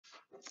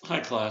Hi,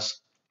 class.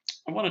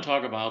 I want to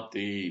talk about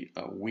the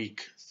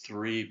week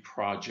 3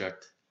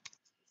 project.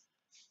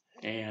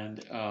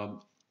 And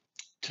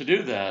to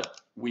do that,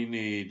 we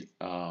need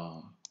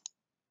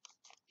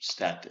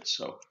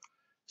StatDisk.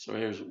 So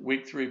here's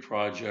week 3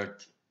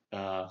 project.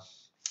 Uh,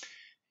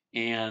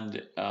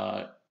 and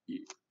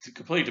to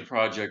complete the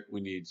project, we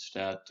need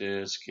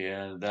StatDisk.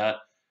 And that,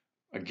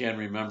 again,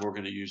 remember, we're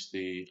going to use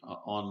the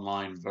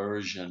online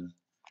version.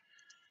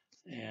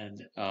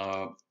 And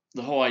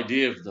the whole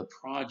idea of the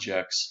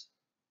projects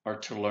are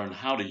to learn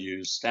how to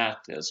use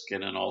StatDisk,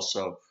 and then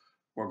also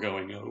we're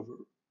going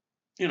over,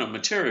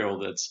 material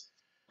that's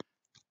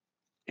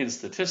in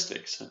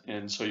statistics,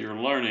 and so you're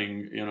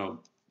learning,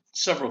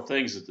 several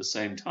things at the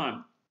same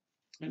time.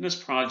 In this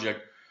project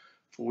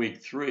for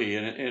week 3,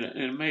 and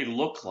it may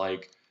look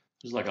like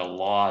there's like a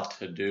lot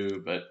to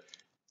do, but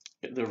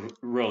there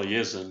really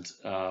isn't.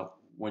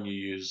 When you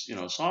use,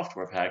 a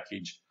software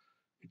package,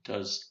 it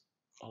does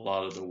a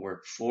lot of the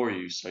work for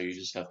you. So you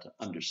just have to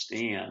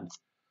understand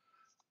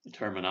the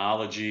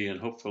terminology, and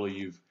hopefully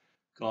you've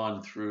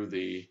gone through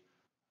the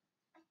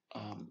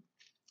um,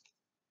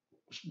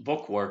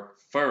 book work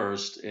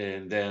first,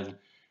 and then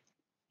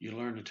you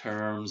learn the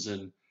terms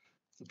and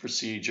the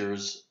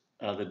procedures,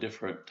 the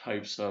different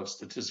types of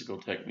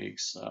statistical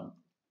techniques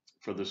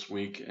for this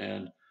week,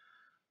 and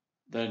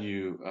then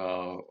you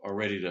are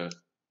ready to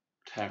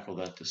tackle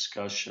that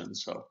discussion.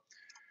 So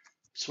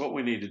what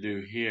we need to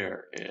do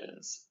here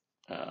is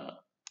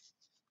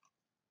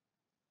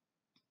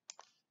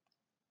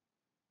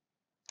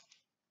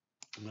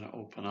I'm going to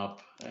open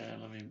up,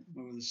 and let me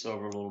move this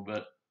over a little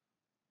bit.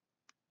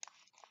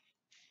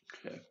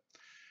 Okay,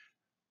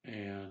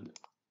 and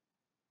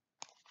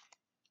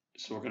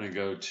so we're going to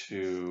go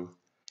to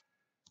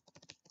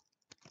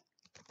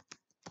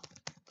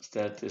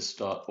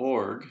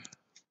statdisk.org.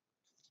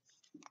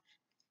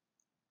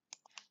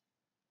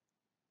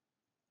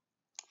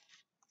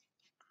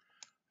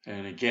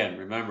 And again,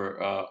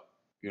 remember,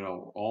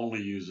 we're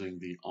only using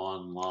the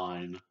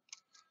online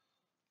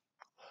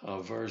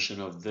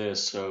version of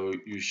this, so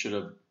you should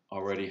have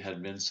already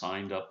had been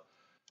signed up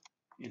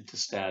into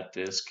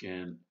StatDisk,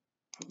 and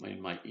put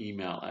in my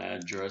email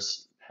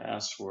address,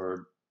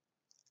 password,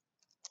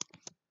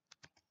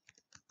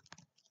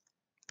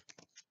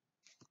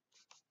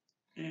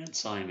 and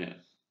sign in.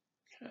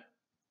 Okay.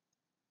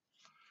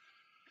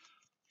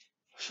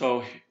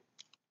 So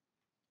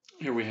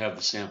here we have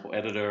the sample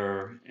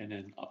editor, and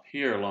then up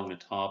here along the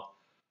top,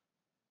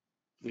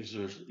 these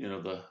are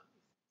the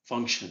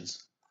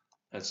functions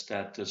that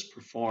StatDisk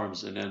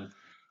performs, and then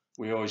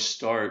we always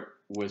start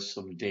with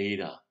some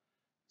data.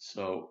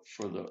 So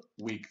for the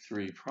week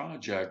 3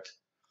 project,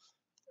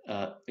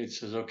 it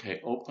says,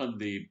 okay, open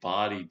the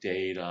body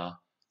data.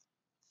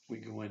 We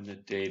go into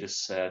data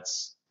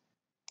sets,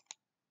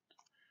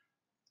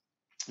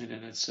 and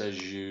then it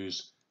says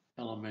use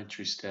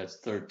Elementary Stats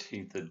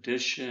 13th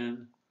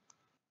edition,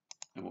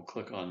 and we'll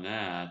click on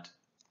that.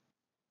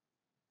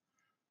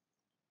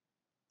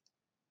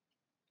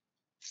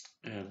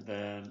 And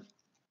then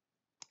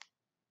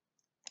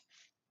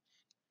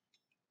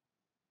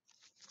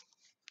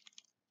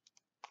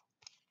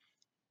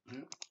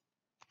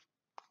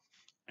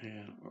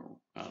and we're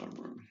out of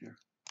room here.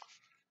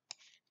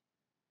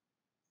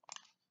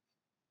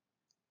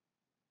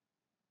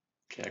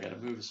 Okay, I got to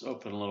move this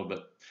open a little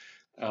bit.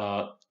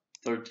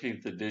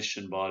 13th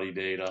edition body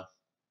data.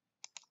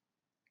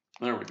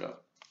 There we go.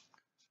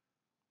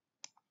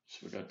 So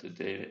we got the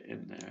data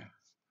in there.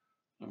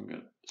 I'm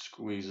going to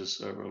squeeze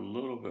this over a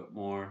little bit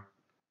more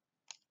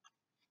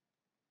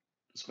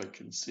so I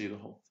can see the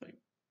whole thing.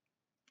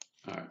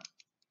 All right.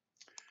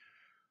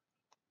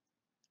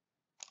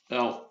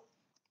 Now,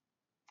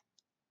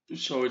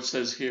 so it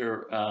says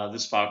here,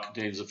 this file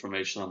contains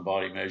information on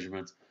body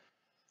measurements.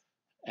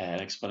 An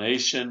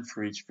explanation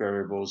for each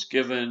variable is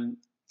given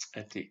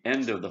at the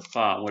end of the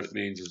file. What it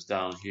means is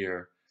down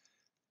here,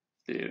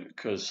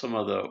 because some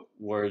of the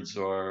words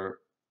are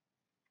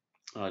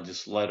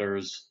just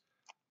letters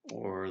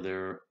or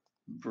they're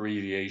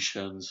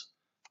abbreviations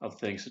of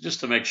things. So just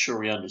to make sure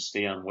we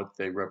understand what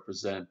they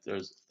represent,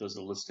 there's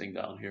a listing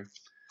down here.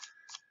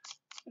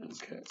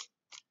 Okay.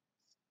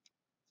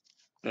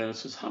 And it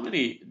says how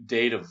many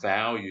data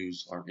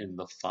values are in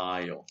the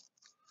file.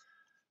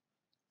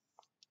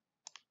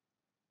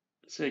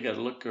 So you got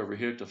to look over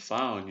here at the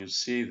file, and you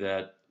see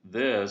that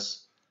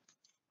this,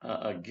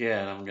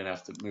 again, I'm going to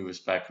have to move this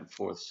back and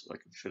forth so I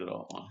can fit it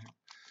all on here.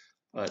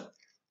 But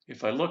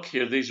if I look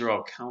here, these are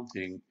all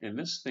counting, and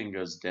this thing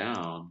goes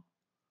down,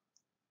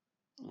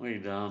 way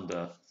down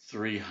to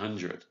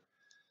 300.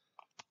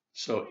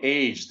 So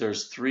age,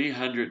 there's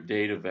 300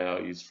 data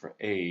values for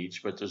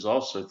age, but there's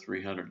also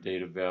 300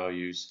 data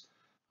values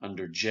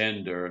under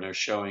gender, and they're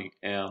showing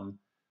M1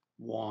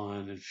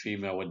 and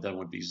female, and then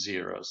would be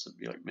 0, so it'd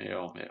be like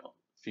male, male,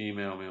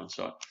 female, male, and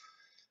so on.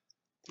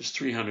 There's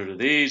 300 of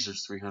these,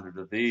 there's 300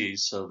 of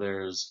these, so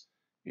there's,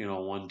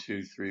 1,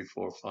 2, 3,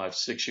 4, 5,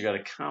 6. You got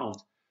to count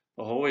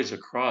the whole ways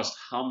across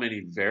how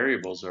many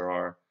variables there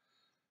are.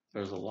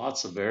 There's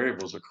lots of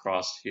variables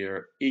across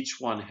here. Each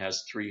one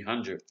has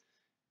 300.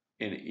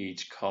 in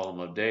each column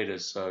of data.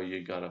 So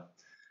you got to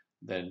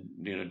then,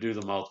 do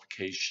the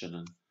multiplication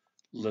and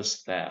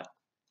list that.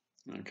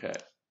 Okay.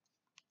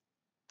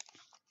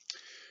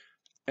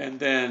 And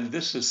then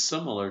this is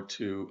similar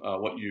to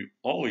what you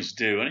always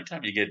do.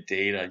 Anytime you get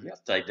data, you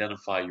have to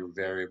identify your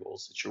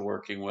variables that you're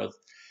working with.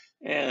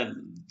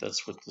 And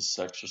that's what this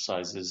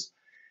exercise is.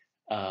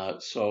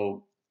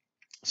 So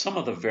some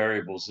of the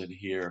variables in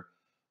here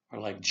are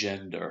like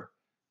gender.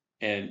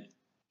 And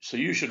so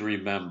you should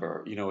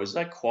remember, is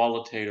that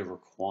qualitative or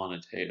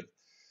quantitative?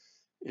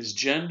 Is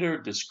gender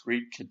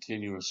discrete,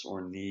 continuous,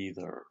 or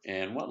neither?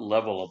 And what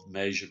level of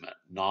measurement,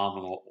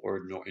 nominal,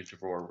 ordinal,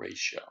 interval, or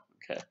ratio?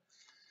 Okay.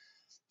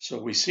 So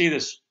we see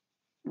this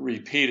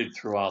repeated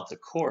throughout the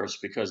course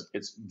because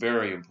it's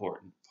very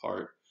important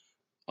part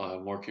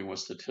working with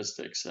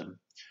statistics. And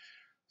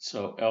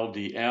so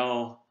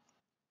LDL,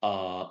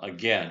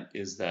 again,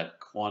 is that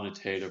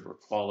quantitative or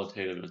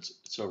qualitative?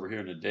 It's over here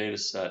in the data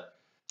set.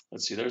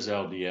 Let's see, there's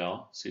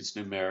LDL. See, it's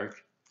numeric.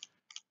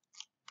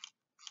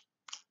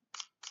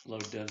 Low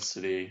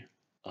density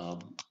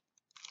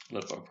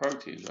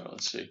lipoproteins. Right,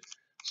 let's see.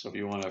 So if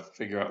you want to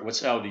figure out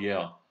what's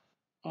LDL,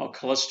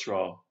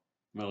 cholesterol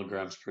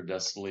milligrams per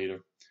deciliter.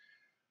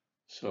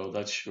 So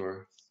that's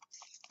your,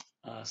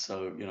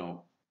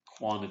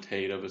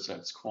 quantitative is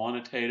that's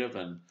quantitative,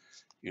 and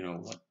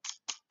what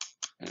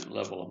and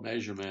level of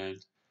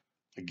measurement.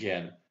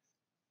 Again,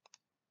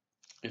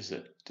 is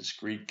it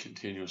discrete,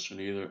 continuous, or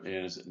neither?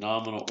 And is it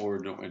nominal,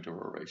 ordinal,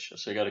 interval, ratio?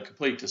 So you got to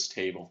complete this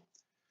table.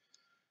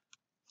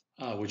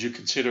 Would you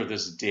consider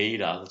this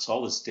data, that's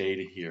all this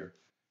data here,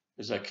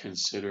 is that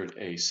considered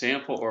a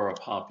sample or a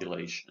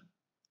population?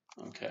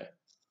 Okay.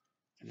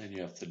 And then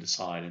you have to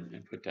decide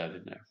and put that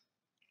in there.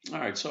 All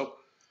right, so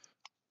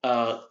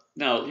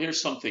now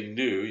here's something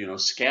new,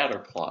 scatter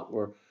plot.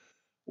 We're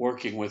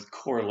working with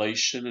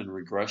correlation and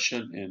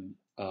regression in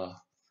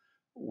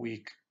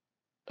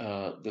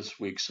this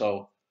week.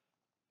 So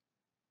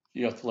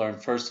you have to learn,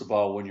 first of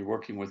all, when you're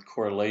working with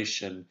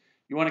correlation,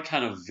 you want to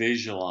kind of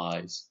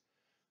visualize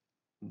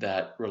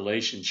that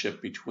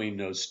relationship between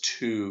those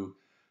two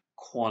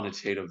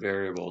quantitative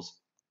variables.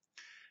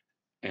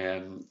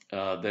 And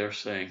they're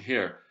saying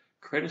here,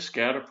 create a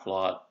scatter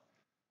plot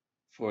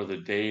for the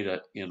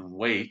data in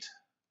weight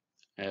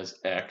as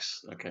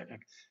X, okay,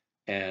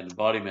 and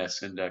body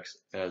mass index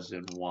as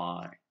in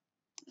Y.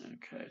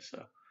 Okay,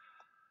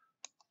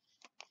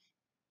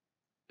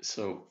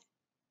 so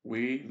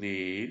we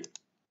need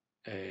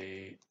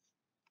a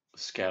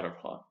scatter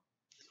plot.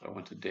 So I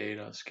went to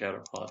data,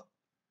 scatter plot,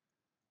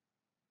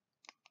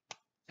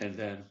 and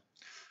then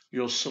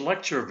you'll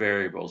select your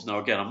variables. Now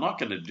again, I'm not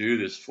going to do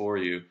this for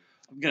you.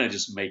 I'm going to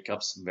just make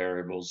up some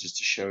variables just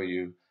to show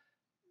you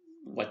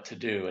what to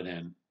do, and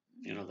then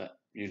that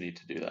you need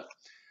to do that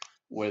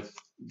with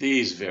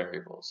these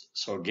variables.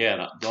 So again,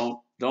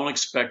 don't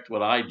expect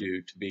what I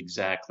do to be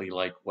exactly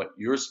like what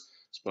you're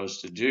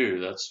supposed to do.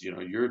 That's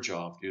your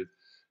job to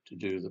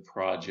do the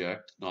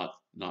project, not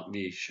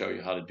me show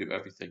you how to do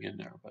everything in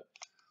there, but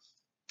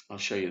I'll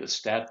show you the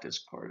stat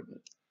disk part of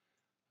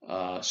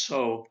it.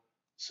 So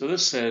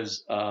this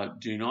says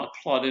do not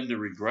plot in the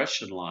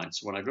regression line.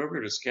 So when I go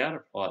over to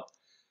scatter plot,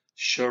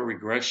 show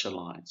regression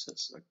lines.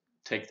 Let's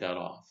take that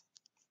off.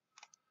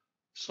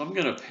 So I'm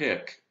going to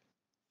pick.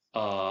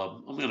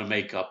 I'm going to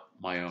make up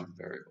my own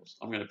variables.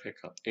 I'm going to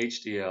pick up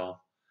HDL,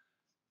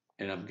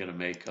 and I'm going to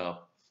make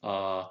up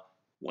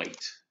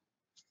weight.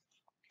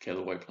 Okay,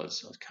 the white blood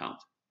cells count.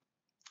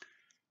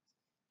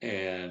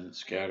 And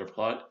scatter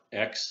plot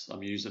X,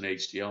 I'm using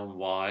HDL, and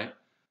Y,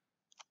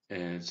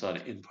 and it's on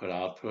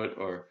input-output,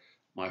 or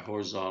my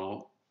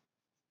horizontal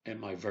and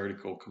my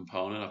vertical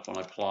component. When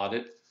I plot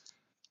it,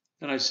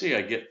 then I see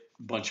I get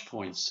a bunch of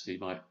points. See,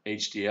 my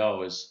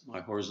HDL is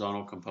my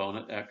horizontal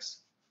component, X,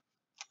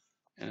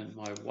 and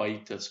my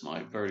white, that's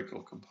my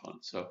vertical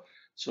component.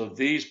 So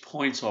these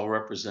points all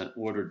represent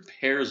ordered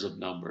pairs of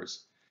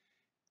numbers.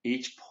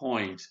 Each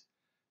point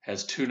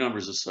has two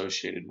numbers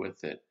associated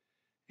with it.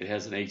 It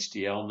has an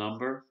HDL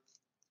number,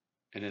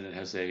 and then it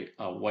has a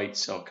white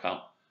cell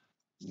count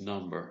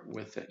number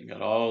with it. You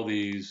got all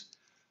these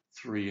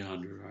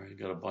 300, right? You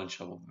got a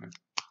bunch of them, right?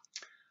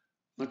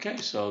 Okay,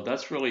 so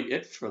that's really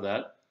it for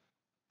that.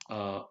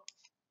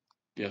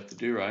 You have to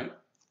do, right?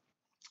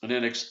 And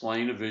then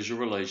explain a visual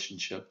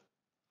relationship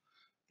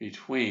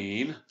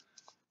between,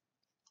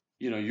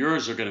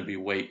 yours are going to be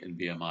weight and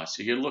BMI.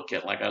 So you look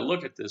at, I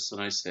look at this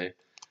and I say,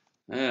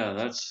 yeah,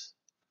 that's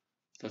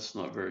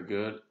not very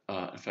good.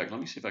 In fact, let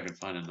me see if I can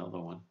find another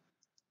one.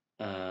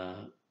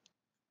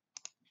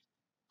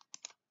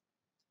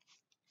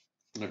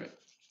 Okay,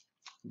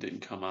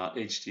 didn't come out.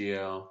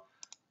 HDL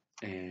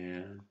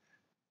and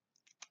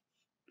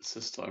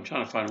systole. I'm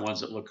trying to find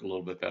ones that look a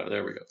little bit better.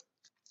 There we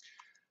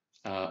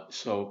go.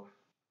 So,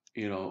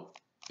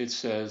 it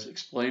says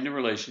explain the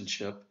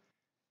relationship.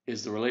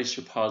 Is the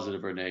relationship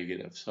positive or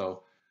negative?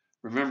 So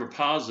remember,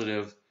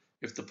 positive,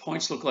 if the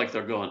points look like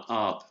they're going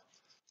up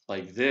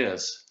like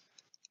this,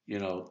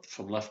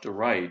 from left to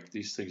right,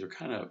 these things are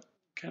kind of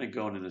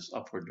going in this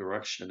upward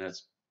direction.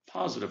 That's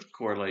positive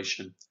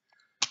correlation.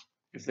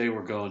 if they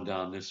were going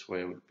down this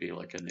way, it would be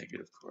like a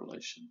negative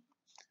correlation.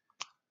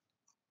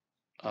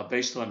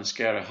 Based on the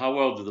scatter, how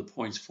well do the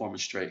points form a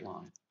straight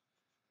line?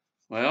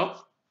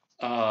 Well,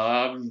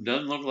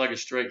 doesn't look like a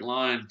straight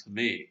line to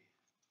me.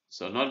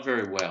 So not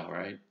very well,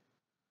 right?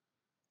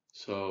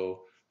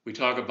 So we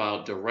talk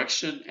about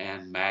direction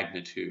and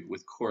magnitude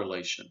with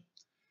correlation.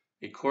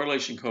 A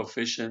correlation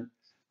coefficient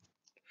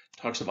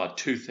talks about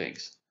two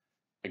things.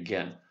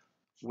 Again,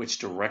 which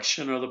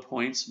direction are the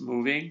points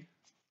moving,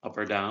 up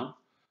or down,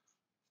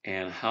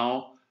 and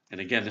how,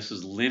 and again, this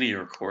is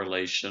linear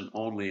correlation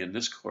only in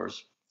this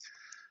course,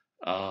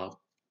 how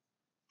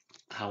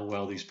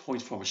well these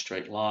points form a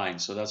straight line.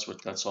 So that's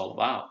what that's all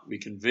about. We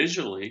can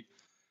visually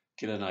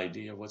get an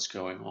idea of what's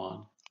going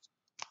on.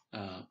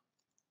 All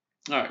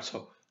right,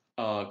 so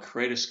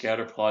create a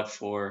scatter plot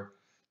for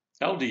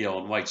LDL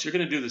and white. So you're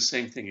going to do the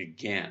same thing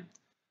again.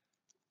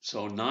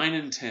 So 9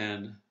 and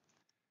 10,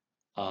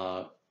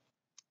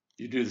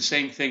 you do the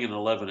same thing in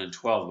 11 and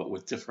 12, but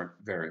with different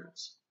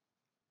variables.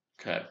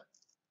 Okay.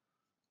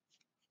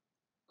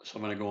 So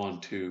I'm going to go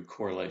on to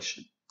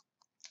correlation.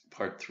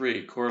 Part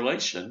 3,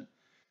 correlation.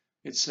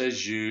 It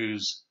says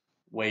use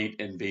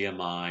weight and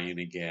BMI, and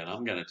again,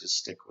 I'm going to just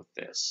stick with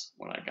this,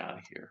 what I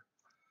got here.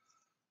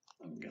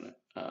 I'm going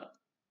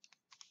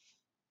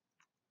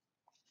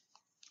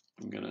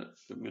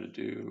to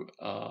do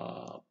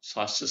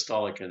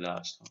systolic and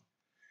diastolic.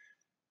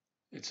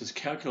 It says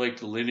calculate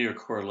the linear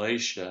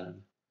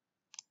correlation.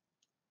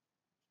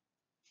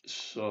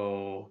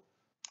 So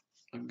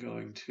I'm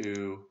going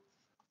to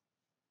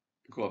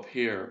go up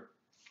here,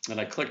 and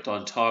I clicked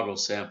on toggle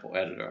sample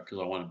editor because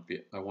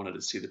I wanted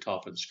to see the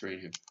top of the screen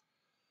here.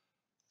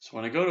 So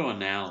when I go to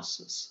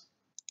analysis,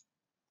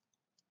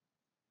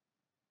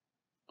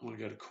 I'm going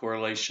to go to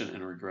correlation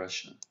and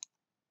regression.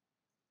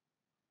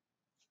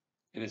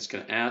 And it's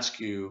going to ask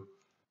you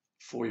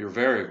for your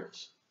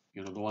variables,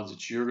 you know, the ones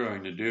that you're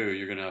going to do,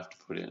 you're going to have to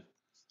put in.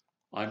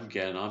 I'm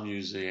going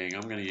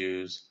to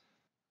use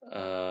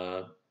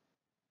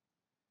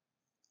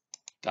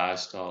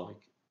diastolic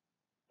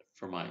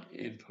for my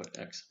input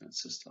X and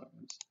systolic.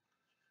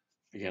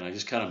 Again, I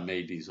just kind of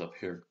made these up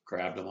here,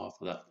 grabbed them off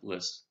of that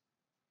list.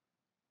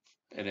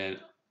 And then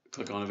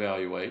click on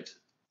evaluate.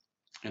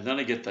 And then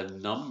I get the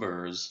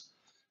numbers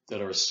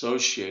that are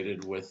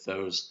associated with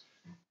those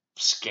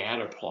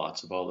scatter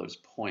plots of all those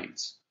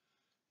points.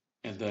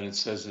 And then it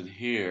says in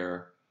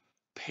here,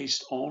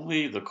 paste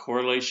only the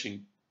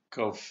correlation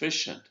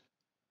coefficient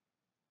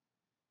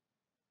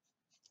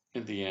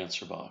in the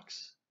answer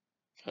box.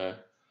 Okay.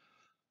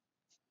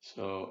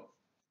 So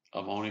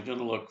I'm only going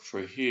to look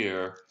for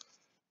here.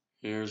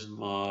 Here's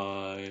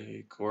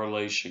my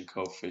correlation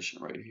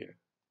coefficient right here.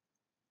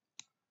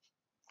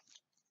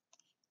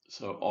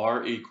 So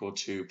R equal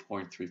to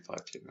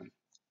 0.352, right?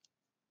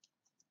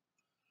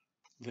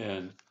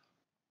 Then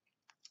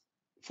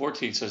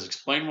 14 says,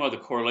 explain why the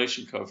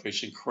correlation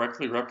coefficient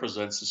correctly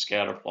represents the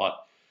scatter plot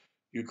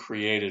you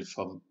created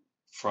from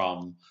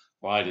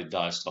well, I did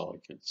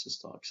diastolic and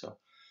systolic.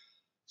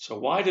 So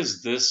why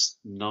does this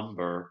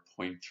number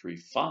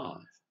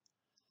 0.35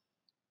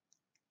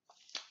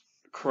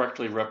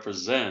 correctly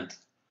represent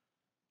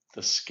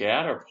the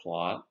scatter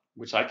plot,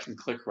 which I can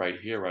click right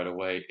here right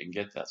away and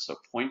get that. So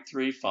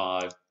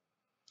 0.35,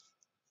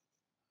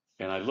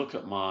 and I look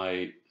at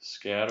my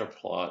scatter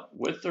plot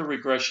with the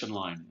regression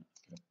line.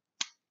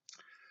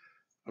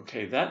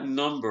 Okay, that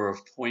number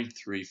of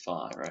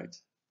 0.35, right?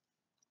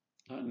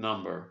 That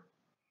number,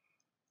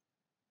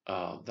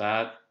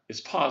 that is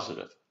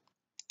positive.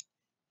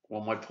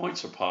 Well, my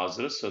points are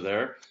positive, so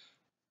there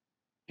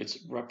it's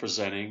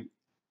representing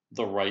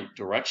the right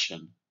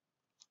direction.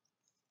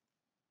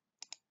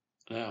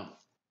 Now,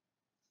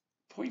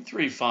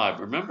 0.35,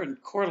 remember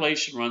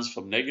correlation runs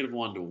from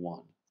 -1 to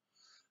 1.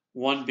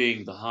 1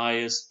 being the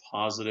highest,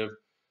 positive.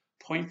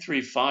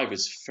 0.35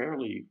 is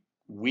fairly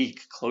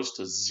weak, close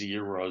to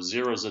 0.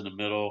 0 is in the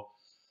middle.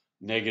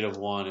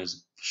 -1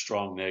 is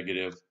strong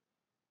negative.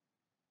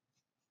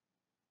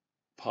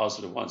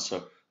 +1.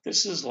 So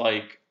this is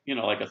like, you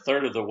know, like a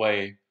third of the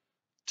way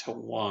to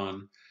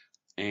 1.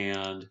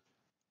 And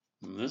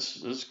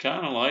this is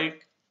kind of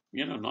like,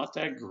 you know, not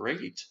that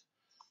great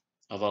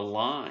of a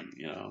line,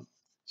 you know.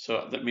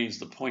 So that means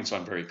the points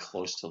aren't very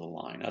close to the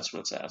line. That's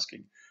what it's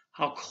asking.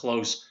 How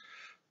close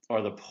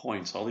are the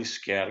points, all these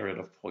scattered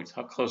of points,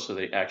 how close are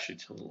they actually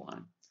to the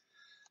line?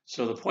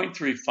 So the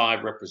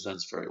 0.35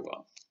 represents very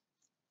well.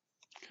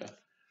 Okay.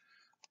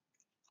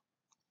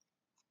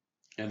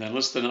 And then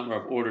list the number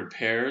of ordered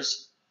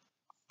pairs.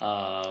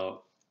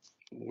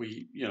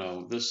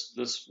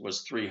 This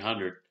was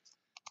 300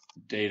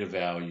 data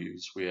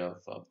values. We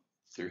have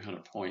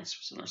 300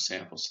 points in our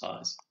sample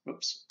size.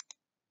 Whoops.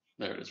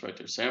 There it is right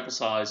there. Sample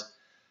size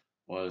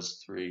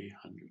was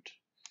 300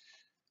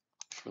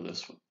 for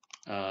this one.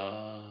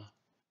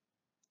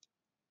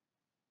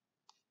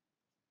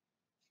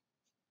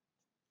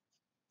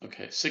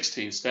 Okay,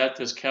 16. Stat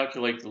this,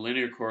 calculate the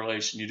linear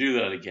correlation. You do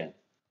that again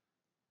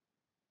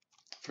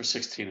for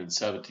 16 and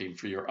 17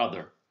 for your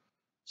other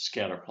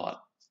scatter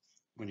plot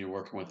when you're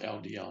working with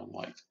LDL and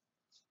white.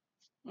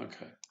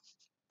 Okay.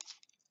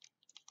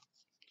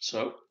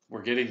 So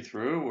we're getting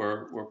through.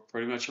 We're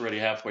pretty much already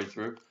halfway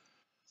through.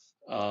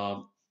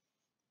 And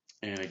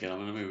again, I'm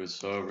going to move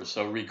this over.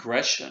 So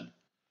regression.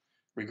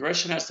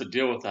 Regression has to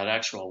deal with that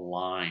actual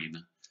line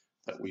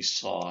that we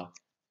saw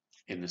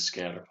in the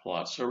scatter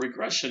plot. So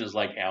regression is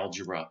like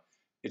algebra.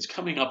 It's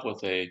coming up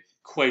with a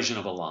equation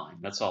of a line.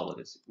 That's all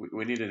it is.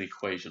 We need an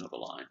equation of a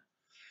line.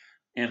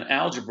 In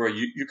algebra,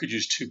 you could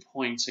use 2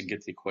 points and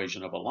get the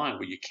equation of a line.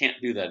 Well, you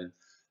can't do that in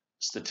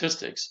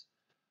statistics,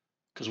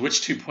 because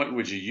which 2 points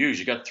would you use?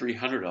 You got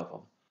 300 of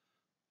them.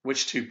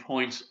 Which 2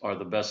 points are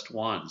the best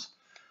ones?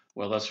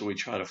 Well, that's what we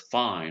try to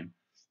find,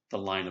 the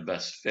line of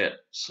best fit.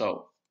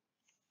 So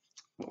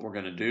what we're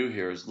going to do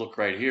here is look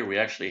right here. We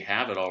actually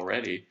have it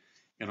already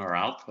in our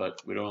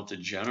output. We don't have to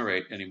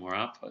generate any more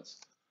outputs.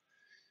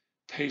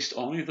 Paste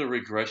only the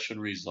regression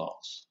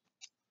results.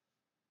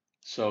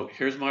 So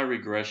here's my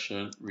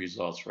regression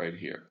results right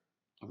here.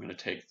 I'm going to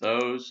take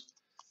those,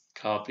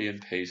 copy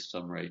and paste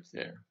them right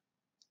there.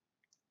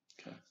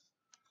 Okay.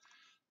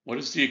 What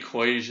is the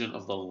equation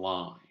of the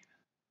line?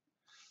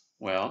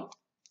 Well,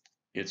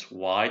 it's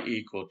y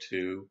equal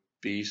to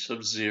b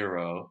sub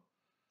 0,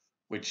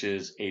 which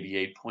is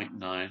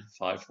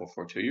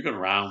 88.95442. You can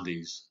round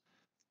these,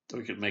 so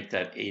we could make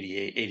that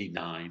 88,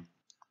 89.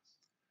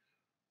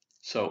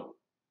 So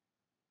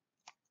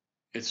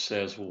it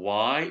says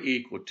y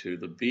equal to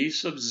the b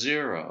sub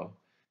 0.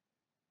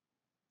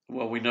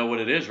 Well, we know what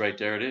it is right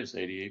there. It is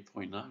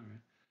 88.9, right?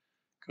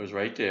 Goes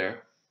right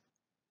there.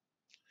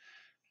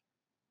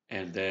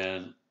 And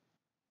then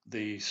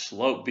the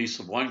slope b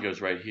sub 1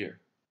 goes right here,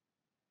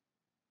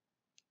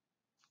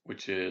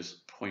 which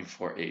is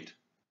 0.48.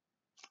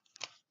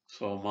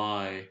 So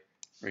my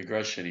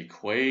regression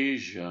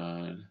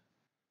equation,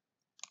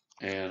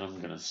 and I'm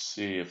going to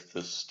see if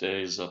this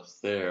stays up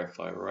there.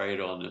 If I write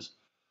on this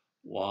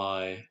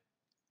y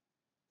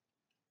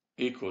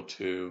equal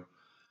to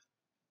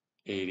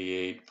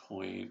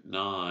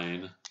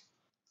 88.9,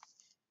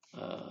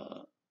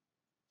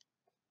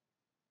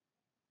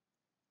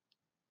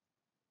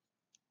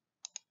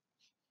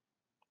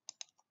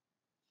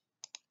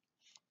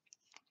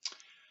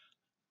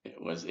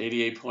 it was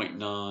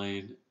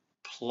 88.9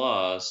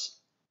 plus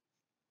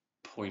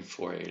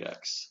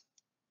 0.48x.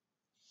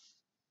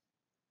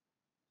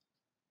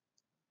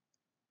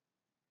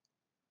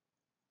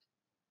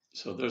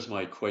 So there's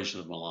my equation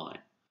of my line.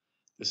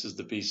 This is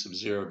the b sub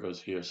 0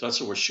 goes here. So that's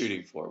what we're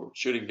shooting for. We're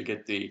shooting to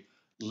get the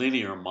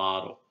linear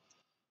model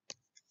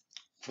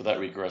for that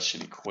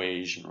regression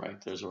equation, right?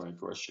 There's our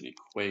regression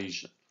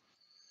equation.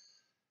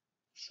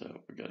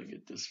 So we got to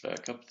get this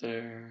back up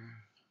there.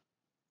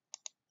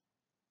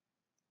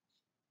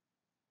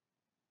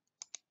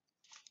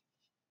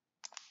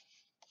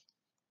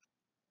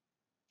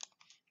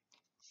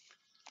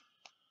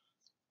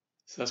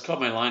 So that's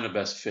called my line of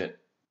best fit.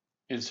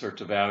 Insert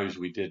the values.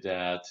 We did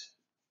that,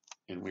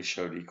 and we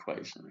showed the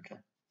equation. Okay.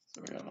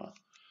 So we got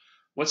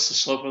what's the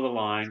slope of the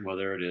line? Well,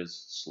 there it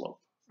is,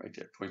 slope right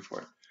there,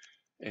 0.4.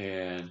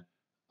 And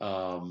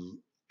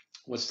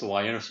what's the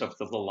y-intercept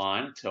of the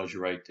line? It tells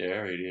you right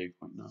there,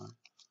 88.9.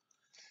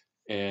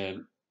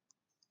 And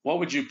what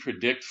would you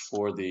predict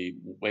for the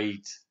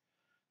weight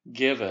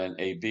given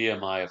a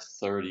BMI of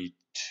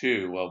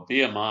 32? Well,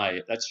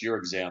 BMI, that's your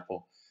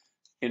example.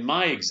 In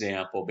my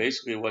example,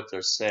 basically what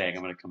they're saying,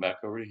 I'm going to come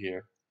back over to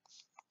here.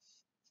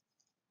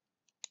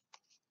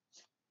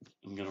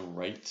 I'm going to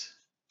write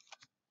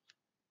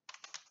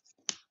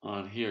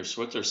on here.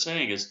 So what they're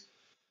saying is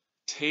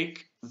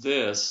take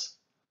this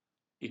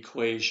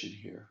equation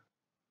here,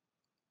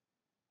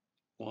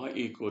 y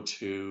equal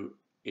to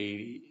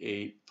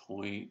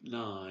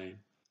 88.9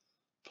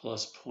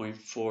 plus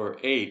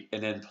 0.48,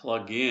 and then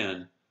plug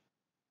in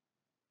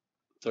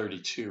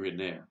 32 in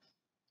there.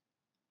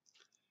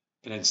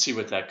 And then see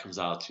what that comes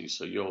out to.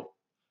 So you'll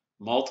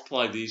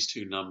multiply these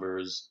two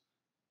numbers,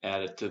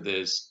 add it to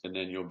this, and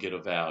then you'll get a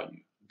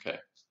value. Okay.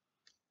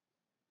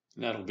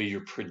 And that'll be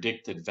your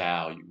predicted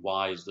value.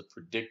 Y is the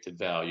predicted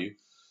value.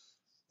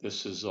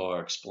 This is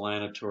our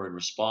explanatory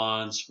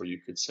response, where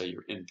you could say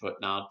your input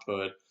and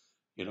output.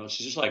 You know, it's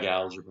just like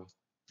algebra.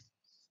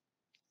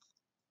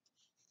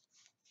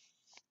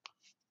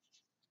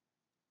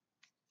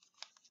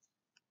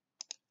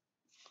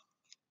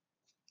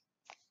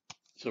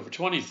 So for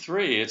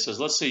 23, it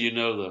says, let's say you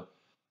know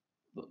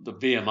the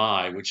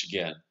BMI, which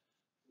again,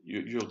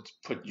 you'll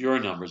put your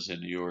numbers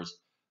into yours.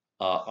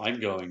 I'm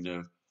going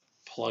to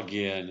plug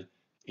in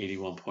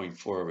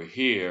 81.4 over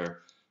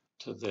here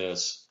to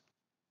this.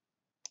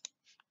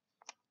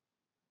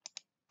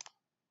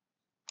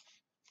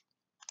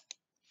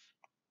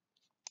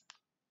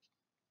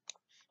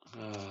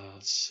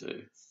 Let's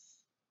see.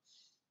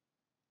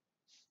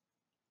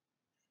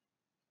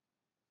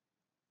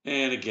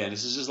 And again,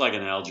 this is just like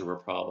an algebra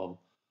problem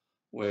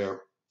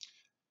where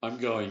I'm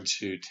going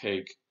to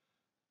take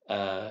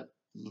it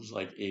was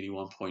like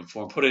 81.4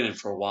 and put it in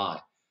for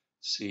y.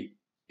 See,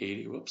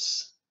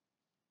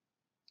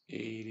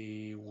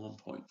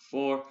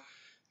 81.4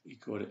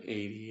 equal to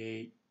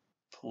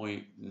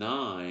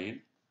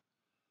 88.9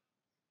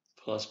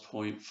 plus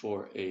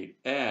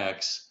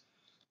 0.48x.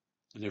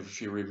 And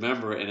if you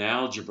remember in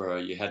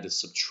algebra, you had to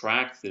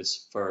subtract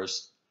this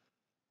first.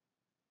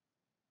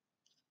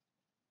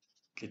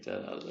 Get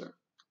that out of there.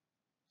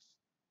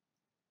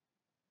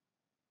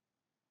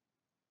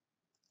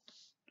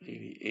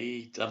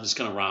 88. I'm just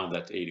going to round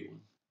that to 81.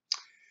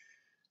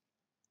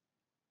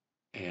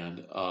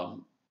 And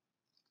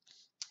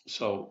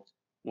so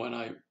when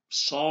I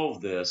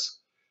solve this,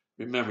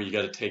 remember you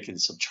got to take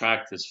and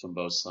subtract this from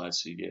both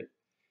sides. So you get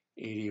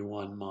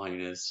 81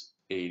 minus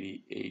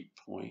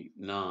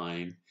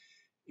 88.9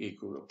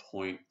 equal to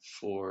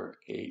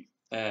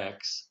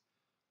 0.48x.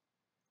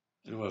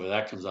 And whatever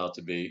that comes out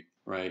to be,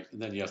 right?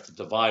 And then you have to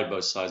divide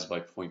both sides by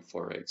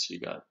 0.48. So you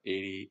got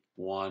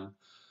 81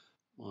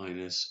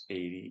 minus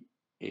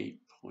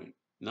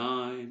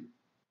 88.9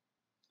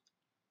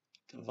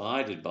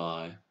 divided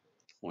by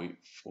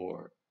 0.48.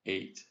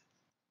 And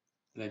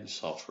then you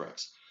solve for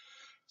x.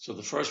 So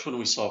the first one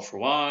we solve for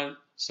y,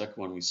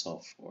 second one we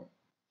solve for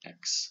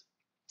x.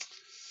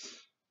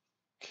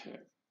 Okay.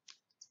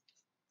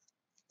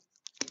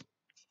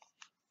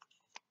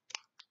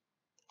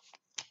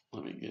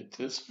 Let me get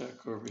this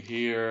back over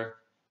here.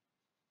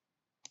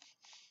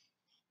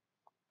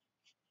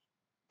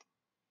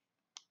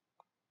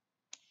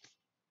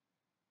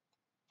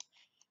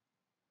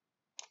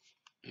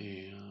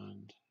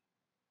 And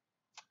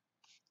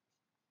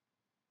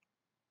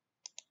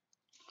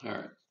all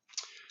right.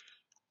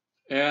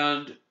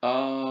 And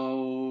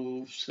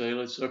say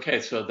okay,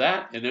 so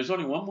that, and there's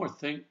only one more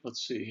thing.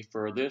 Let's see,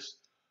 for this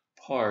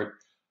part,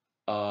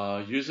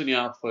 using the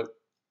output,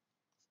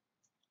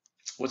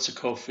 what's the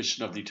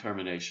coefficient of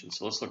determination?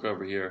 So let's look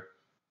over here.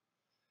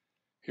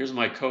 Here's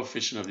my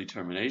coefficient of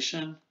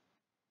determination,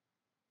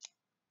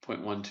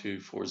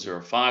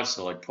 0.12405,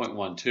 so like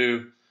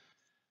 0.12.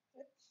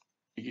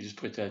 You can just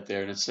put that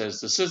there, and it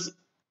says, does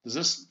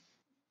this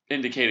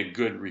indicate a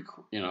good,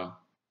 a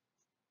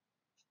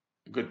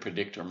good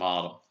predictor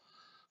model?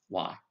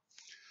 Why?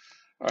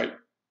 All right,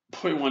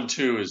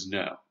 0.12 is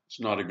no, it's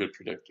not a good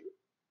predictor.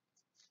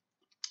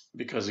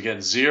 Because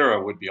again,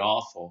 0 would be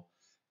awful,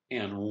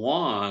 and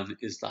 1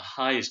 is the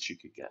highest you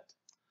could get.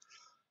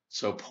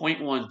 So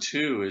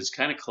 0.12 is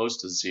kind of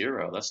close to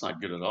 0. That's not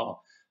good at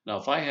all. Now,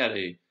 if I had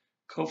a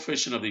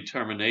coefficient of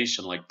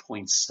determination like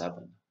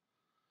 0.7,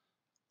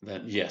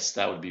 then yes,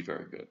 that would be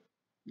very good.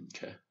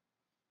 Okay.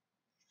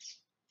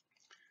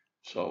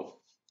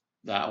 So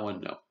that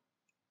one, no.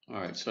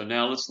 All right, so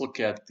now let's look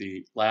at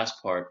the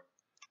last part.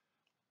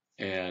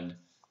 And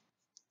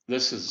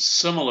this is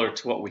similar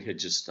to what we had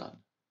just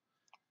done,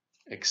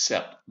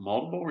 except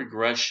multiple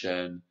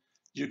regression,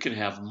 you can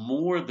have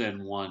more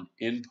than one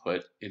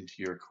input into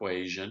your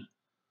equation.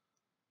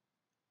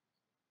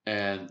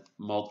 And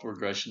multiple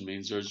regression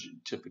means there's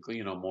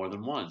typically, more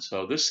than one.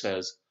 So this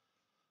says,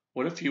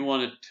 what if you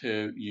wanted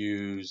to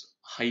use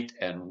height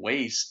and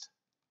waist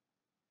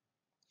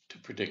to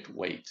predict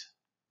weight?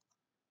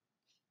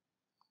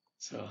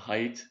 So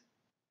height,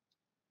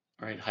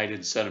 right, height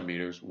in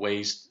centimeters,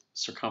 waist,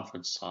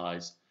 circumference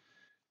size.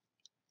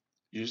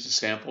 Use the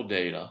sample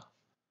data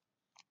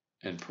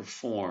and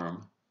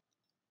perform,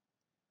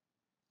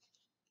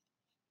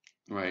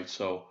 right?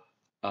 So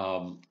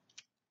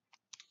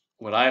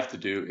what I have to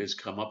do is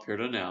come up here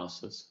to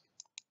analysis,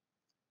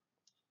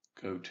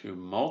 go to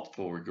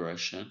multiple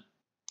regression,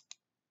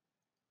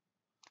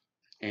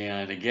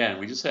 and again,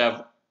 we just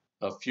have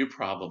a few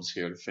problems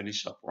here to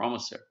finish up. We're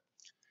almost there.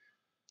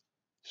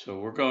 So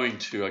we're going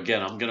to,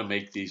 again, I'm going to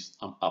make these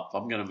up.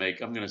 I'm going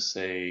to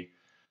say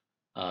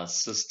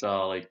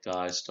systolic,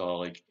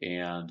 diastolic,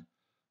 and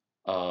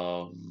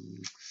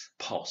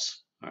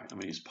pulse. All right, I'm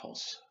going to use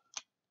pulse.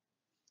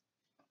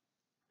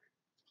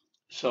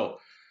 So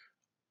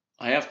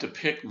I have to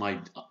pick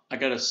I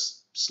got to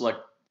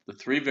select the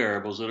 3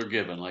 variables that are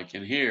given. Like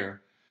in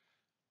here,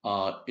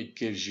 it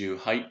gives you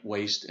height,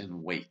 waist,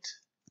 and weight.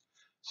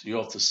 So you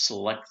have to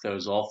select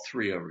those, all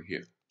 3 over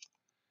here.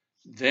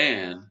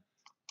 Then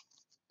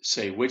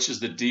say which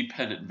is the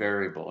dependent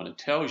variable, and it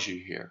tells you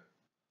here.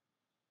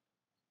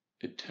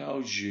 It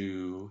tells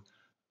you,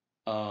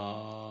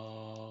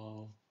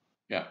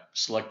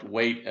 select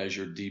weight as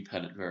your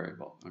dependent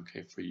variable,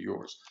 okay, for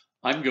yours.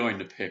 I'm going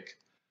to pick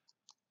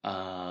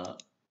my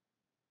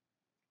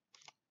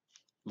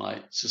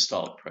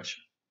systolic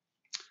pressure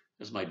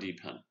as my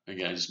dependent.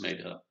 Again, I just made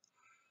it up.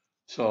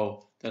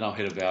 So then I'll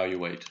hit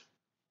evaluate,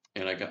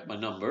 and I got my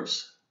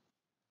numbers.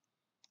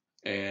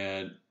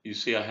 And you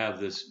see I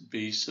have this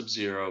B sub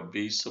 0,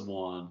 B sub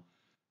 1,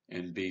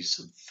 and B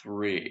sub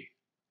 3.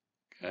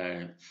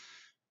 Okay.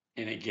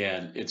 And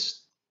again,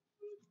 it's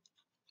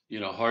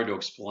hard to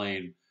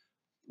explain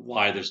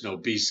why there's no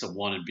B sub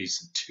 1 and B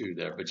sub 2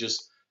 there, but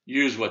just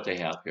use what they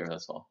have here,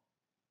 that's all.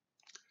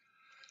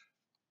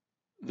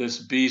 This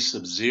B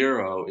sub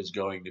 0 is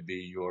going to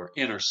be your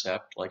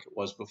intercept like it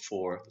was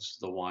before. This is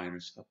the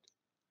y-intercept.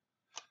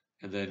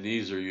 And then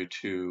these are your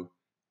 2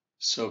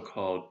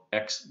 so-called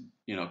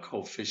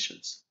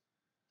coefficients.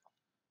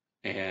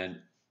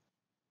 And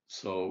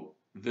so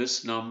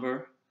this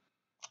number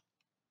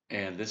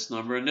and this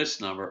number and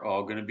this number are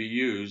all going to be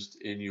used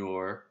in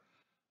your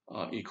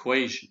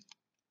equation.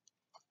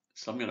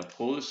 So I'm going to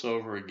pull this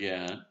over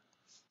again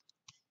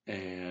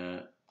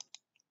and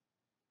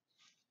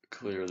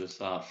clear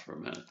this out for a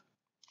minute.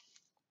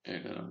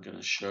 And then I'm going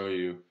to show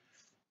you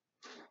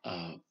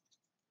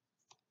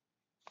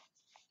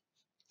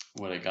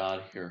what I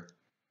got here.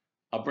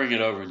 I'll bring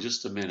it over in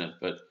just a minute,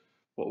 but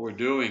what we're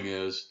doing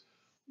is,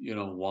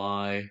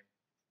 y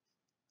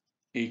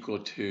equal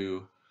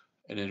to,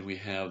 and then we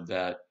have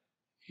that,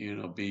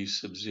 b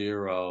sub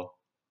 0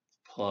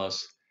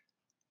 plus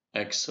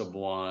x sub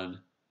 1,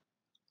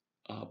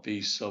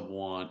 b sub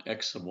 1,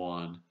 x sub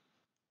 1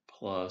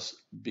 plus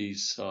b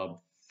sub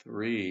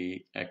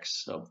 3,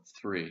 x sub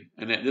 3.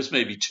 And this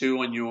may be 2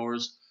 on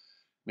yours,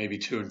 maybe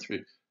 2 and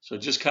 3. So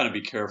just kind of be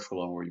careful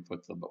on where you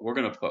put them. But we're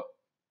going to put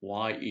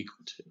y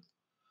equal to.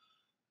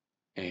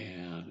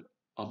 And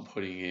I'm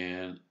putting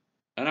in,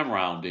 and I'm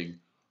rounding.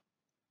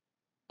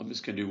 I'm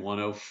just going to do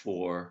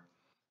 104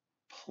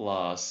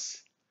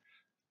 plus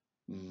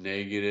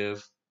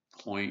negative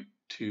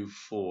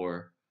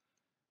 0.24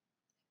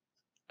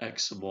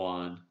 x sub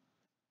 1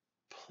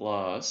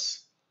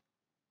 plus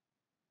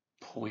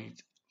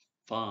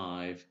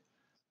 0.5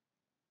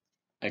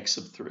 x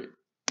sub 3.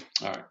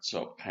 All right,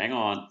 so hang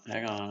on.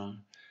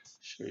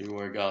 Show you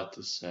where I got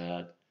this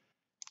at.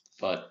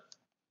 But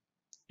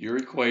your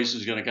equation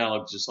is going to kind of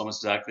look just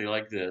almost exactly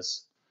like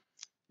this.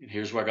 And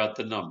here's where I got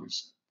the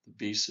numbers. The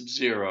b sub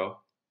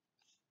 0,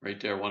 right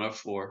there,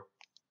 104.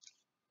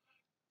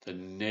 The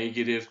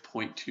negative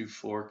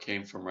 0.24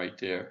 came from right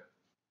there,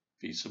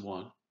 b sub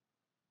 1.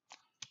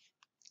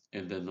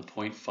 And then the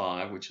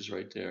 0.5, which is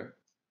right there,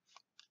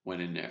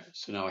 went in there.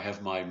 So now I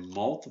have my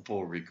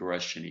multiple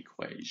regression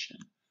equation,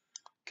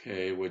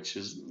 okay, which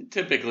is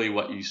typically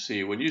what you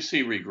see. When you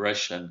see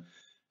regression,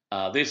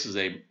 this is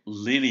a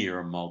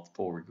linear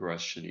multiple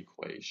regression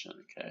equation,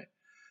 okay?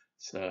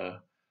 So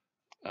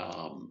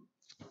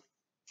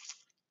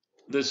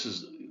this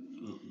is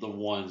the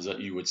ones that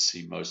you would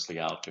see mostly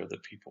out there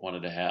that people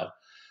wanted to have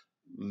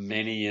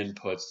many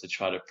inputs to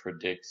try to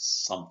predict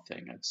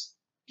something. It's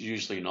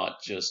usually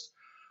not just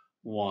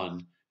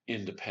one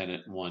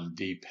independent, one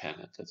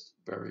dependent. That's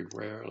very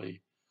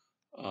rarely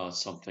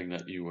something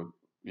that you would,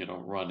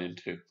 run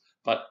into.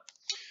 But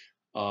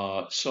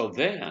so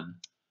then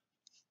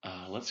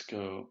let's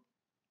go.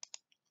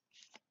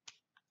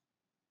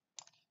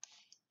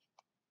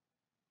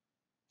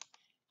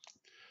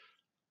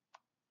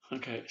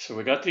 Okay, so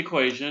we got the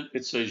equation.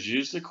 It says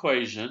use the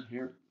equation.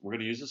 Here, we're going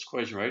to use this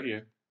equation right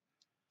here.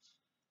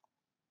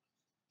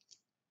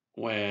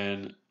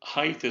 When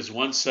height is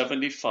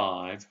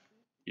 175,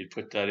 you'd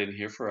put that in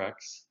here for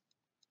x.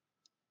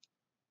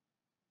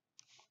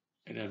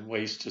 And then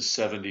waist is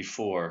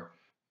 74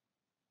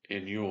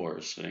 in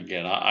yours. And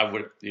again, I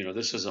would,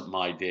 this isn't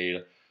my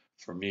data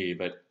for me,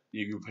 but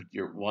you can put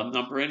your one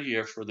number in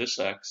here for this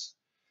x,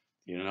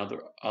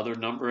 another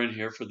number in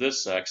here for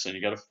this x, and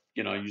you got to,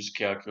 use a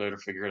calculator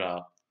to figure it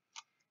out.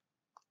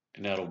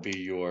 And that'll be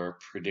your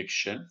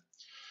prediction.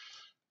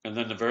 And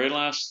then the very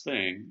last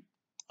thing,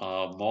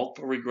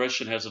 multiple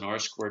regression has an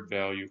R-squared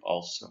value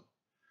also.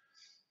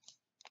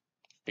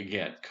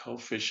 Again,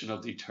 coefficient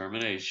of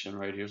determination,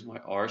 right here's my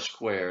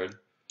R-squared,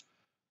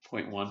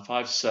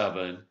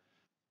 0.157.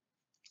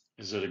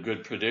 Is it a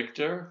good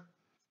predictor?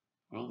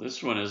 Well,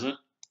 this one isn't.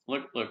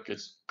 Look,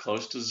 it's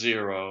close to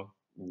 0.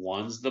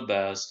 1's the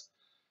best.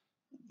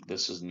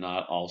 This is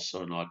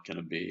also not going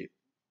to be,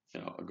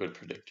 a good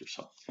predictor.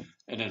 So,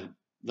 and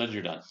then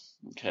you're done.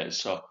 Okay,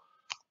 so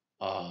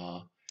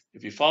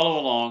if you follow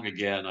along,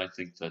 again, I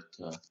think that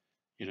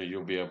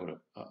you'll be able to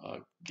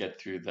get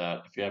through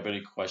that. If you have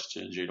any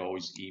questions, you'd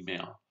always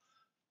email.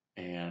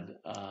 And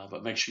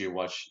but make sure you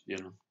watch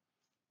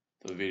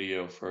the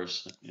video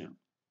first.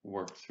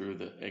 Work through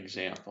the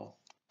example.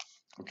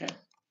 Okay.